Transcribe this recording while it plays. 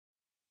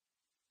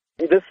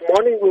This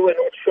morning we were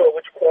not sure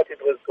which court it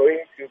was going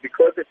to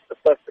because it's the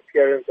first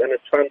appearance and a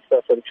transfer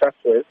from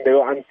Chatsworth. They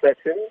were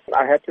uncertain.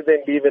 I had to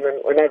then leave, and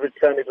when I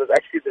returned, it was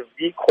actually the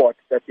V court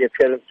that the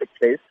appearance took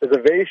place. It was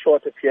a very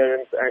short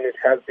appearance, and it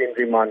has been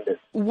remanded.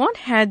 What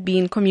had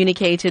been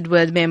communicated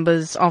with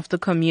members of the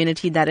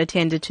community that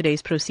attended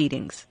today's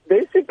proceedings?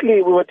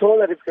 Basically, we were told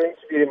that it's going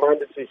to be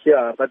remanded to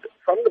here, but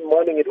from the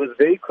morning it was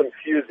very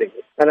confusing.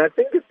 And I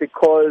think it's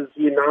because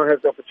he now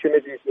has the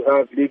opportunity to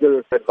have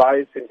legal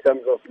advice in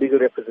terms of legal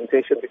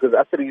representation, because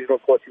at the regional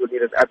court you will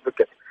need an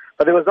advocate.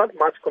 But there was not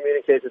much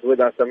communicated with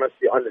us, I must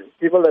be honest.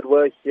 People that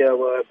were here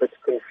were a bit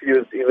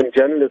confused. Even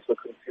journalists were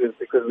confused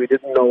because we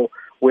didn't know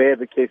where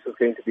the case was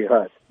going to be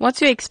heard. What's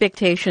your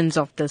expectations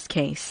of this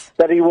case?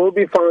 That he will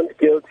be found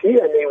guilty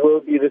and he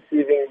will be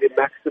receiving the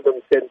maximum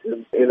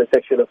sentence in a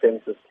sexual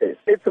offences case.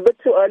 It's a bit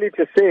too early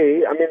to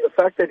say. I mean, the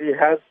fact that he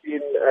has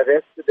been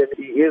arrested and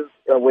he is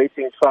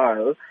awaiting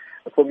trial,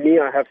 for me,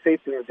 I have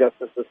faith in the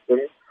justice system.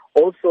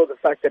 Also, the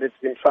fact that it's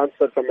been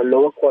transferred from a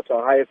lower court to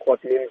a higher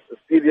court means the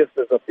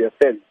seriousness of the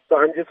offence. So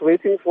I'm just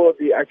waiting for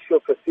the actual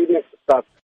proceedings to start.